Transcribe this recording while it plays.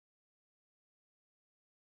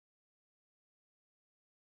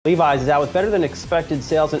Levi's is out with better than expected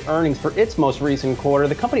sales and earnings for its most recent quarter.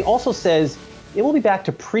 The company also says it will be back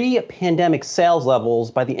to pre-pandemic sales levels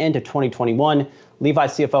by the end of 2021. Levi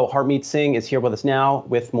CFO Harmit Singh is here with us now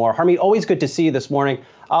with more. Harmit, always good to see you this morning.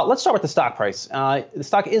 Let's start with the stock price. The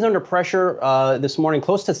stock is under pressure this morning,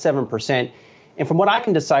 close to 7%. And from what I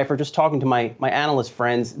can decipher, just talking to my analyst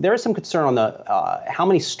friends, there is some concern on the how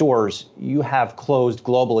many stores you have closed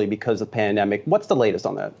globally because of the pandemic. What's the latest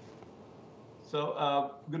on that? So,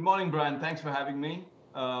 good morning, Brian. Thanks for having me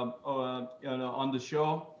on the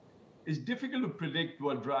show. It's difficult to predict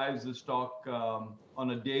what drives the stock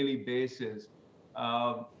on a daily basis,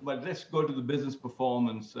 but let's go to the business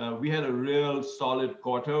performance. We had a real solid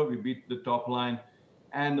quarter. We beat the top line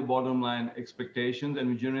and the bottom line expectations, and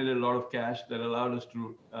we generated a lot of cash that allowed us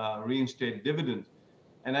to reinstate dividends.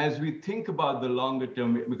 And as we think about the longer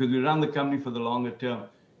term, because we run the company for the longer term,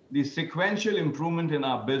 the sequential improvement in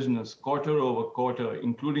our business quarter over quarter,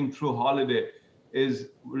 including through holiday, is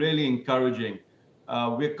really encouraging.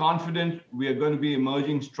 We're confident we are going to be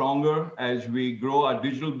emerging stronger as we grow our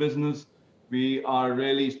digital business. We are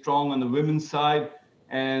really strong on the women's side.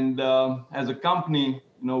 And as a company,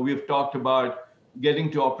 we've talked about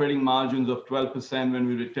getting to operating margins of 12% when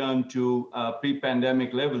we return to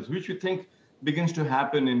pre-pandemic levels, which we think begins to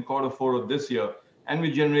happen in quarter 4 of this year. And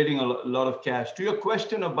we're generating a lot of cash. To your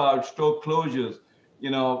question about store closures,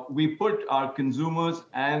 we put our consumers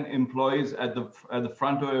and employees at the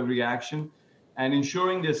front of every action, and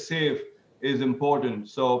ensuring they're safe is important.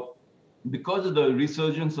 So because of the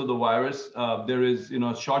resurgence of the virus, there is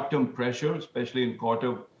short-term pressure, especially in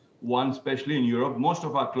quarter 1, especially in Europe. Most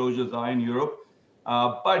of our closures are in Europe.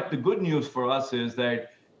 But the good news for us is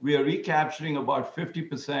that we are recapturing about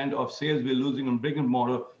 50% of sales we're losing on brick and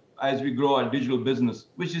mortar as we grow our digital business,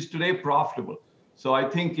 which is today profitable. So I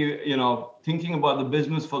think, thinking about the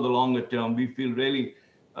business for the longer term, we feel really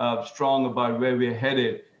strong about where we're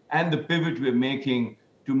headed and the pivot we're making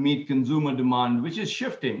to meet consumer demand, which is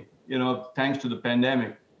shifting, thanks to the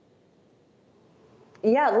pandemic.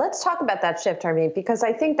 Yeah, let's talk about that shift, Harmit, because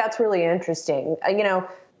I think that's really interesting.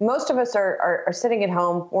 Most of us are sitting at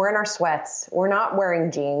home, we're in our sweats, we're not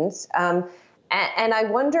wearing jeans. And I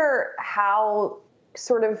wonder how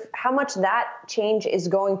much that change is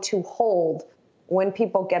going to hold when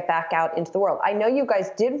people get back out into the world. I know you guys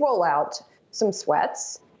did roll out some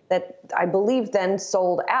sweats that I believe then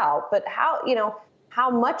sold out, but how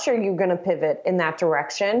much are you going to pivot in that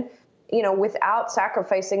direction, without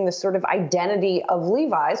sacrificing the sort of identity of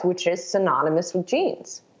Levi's, which is synonymous with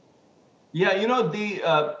jeans? Yeah,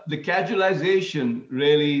 the casualization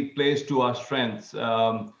really plays to our strengths.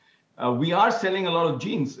 We are selling a lot of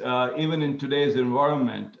jeans, even in today's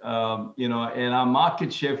environment. And our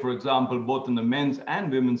market share, for example, both on the men's and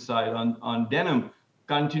women's side on denim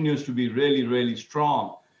continues to be really, really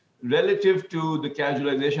strong. Relative to the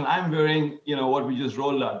casualization, I'm wearing, what we just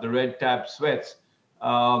rolled out, the red tab sweats.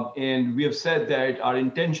 And we have said that our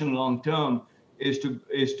intention long term is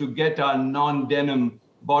to get our non-denim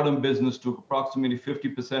bottom business to approximately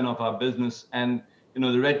 50% of our business. And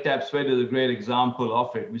the red tab sweat is a great example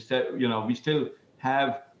of it. We still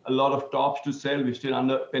have a lot of tops to sell. We're still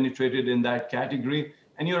under penetrated in that category.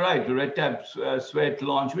 And you're right, the red tab sweat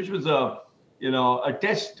launch, which was a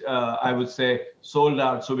test, I would say, sold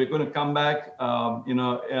out. So we're going to come back,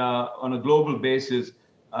 on a global basis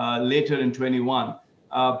later in 21.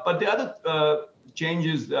 But the other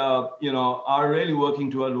changes, are really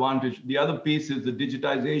working to our advantage. The other piece is the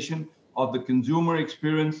digitization of the consumer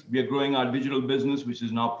experience. We are growing our digital business, which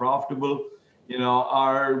is now profitable.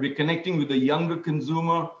 We're connecting with the younger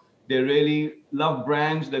consumer. They really love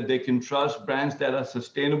brands that they can trust, brands that are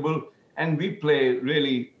sustainable. And we play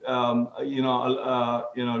really, really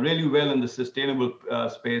well in the sustainable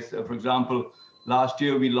space. For example, last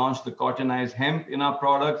year we launched the cottonized hemp in our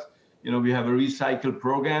products. We have a recycle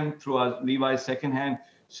program through our Levi Secondhand.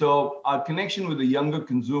 So our connection with the younger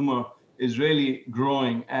consumer is really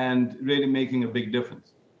growing and really making a big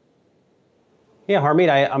difference. Yeah, Harmit,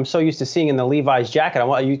 I'm so used to seeing in the Levi's jacket.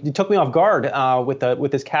 You took me off guard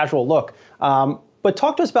with this casual look. But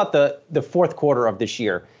talk to us about the fourth quarter of this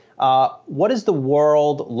year. What does the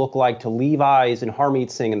world look like to Levi's and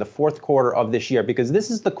Harmit Singh in the fourth quarter of this year? Because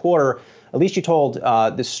this is the quarter, at least you told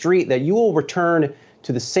the street, that you will return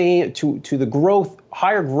to the same to the growth,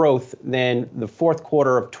 higher growth than the fourth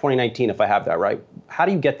quarter of 2019, if I have that right. How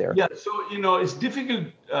do you get there? Yeah, so it's difficult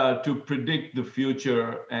to predict the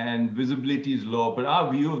future, and visibility is low. But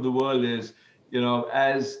our view of the world is,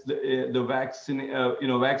 as the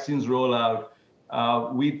vaccines roll out,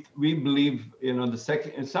 we believe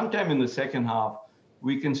sometime in the second half,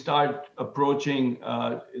 we can start approaching,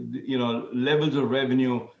 levels of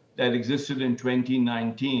revenue that existed in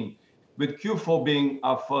 2019, with Q4 being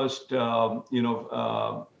our first,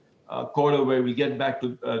 quarter where we get back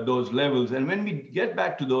to those levels. And when we get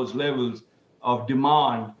back to those levels of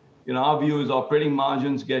demand, our view is operating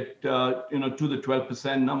margins get, to the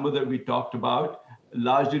 12% number that we talked about,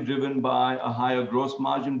 largely driven by a higher gross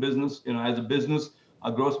margin business. As a business,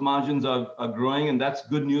 our gross margins are growing, and that's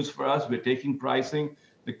good news for us. We're taking pricing.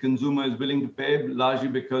 The consumer is willing to pay, largely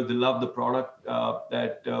because they love the product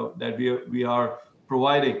that we are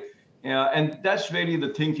providing. And that's really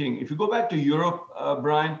the thinking. If you go back to Europe,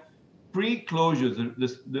 Brian, pre-closures,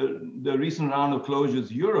 the recent round of closures,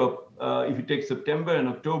 Europe, if you take September and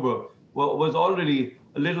October, was already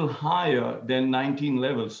a little higher than 19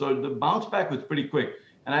 levels. So the bounce back was pretty quick.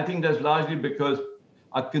 And I think that's largely because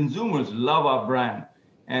our consumers love our brand.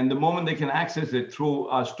 And the moment they can access it through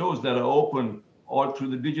our stores that are open or through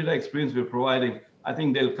the digital experience we're providing, I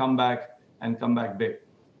think they'll come back and come back big.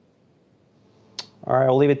 All right,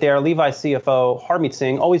 we'll leave it there. Levi CFO, Harmit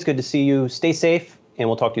Singh, always good to see you. Stay safe, and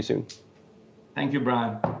we'll talk to you soon. Thank you,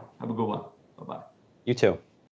 Brian. Have a good one. Bye-bye. You too.